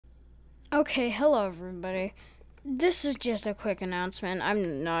Okay, hello everybody. This is just a quick announcement.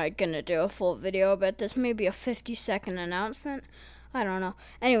 I'm not gonna do a full video, but this may be a 50-second announcement. I don't know.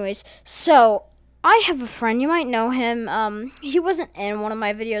 Anyways, so I have a friend. You might know him. He wasn't in one of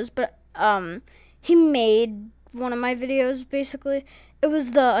my videos, but he made one of my videos. Basically, it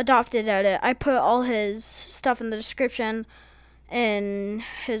was the adopted edit. I put all his stuff in the description and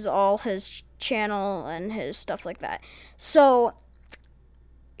his channel and his stuff like that. So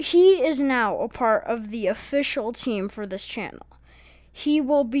he is now a part of the official team for this channel. He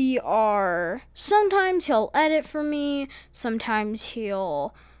will be sometimes he'll edit for me, sometimes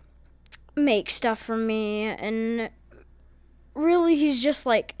he'll make stuff for me, and really he's just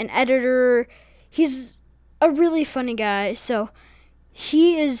like an editor. He's a really funny guy, so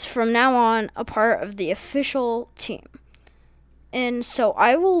he is from now on a part of the official team. And so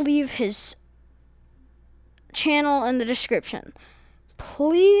I will leave his channel in the description.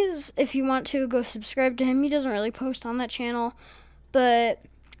 Please, if you want to, go subscribe to him. He doesn't really post on that channel, but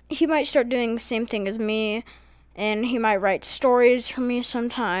he might start doing the same thing as me, and he might write stories for me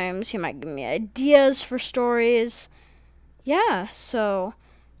sometimes. He might give me ideas for stories. Yeah, so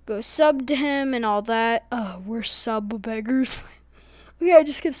go sub to him and all that. Oh, we're sub beggars. Okay, I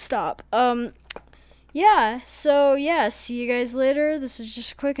just gotta stop. Yeah, so yeah, see you guys later. This is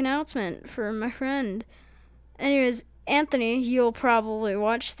just a quick announcement for my friend. Anyways, Anthony, you'll probably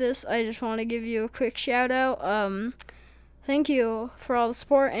watch this. I just want to give you a quick shout out. Thank you for all the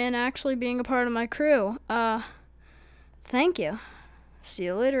support and actually being a part of my crew. Thank you. See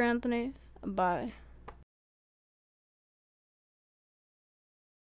you later, Anthony. Bye.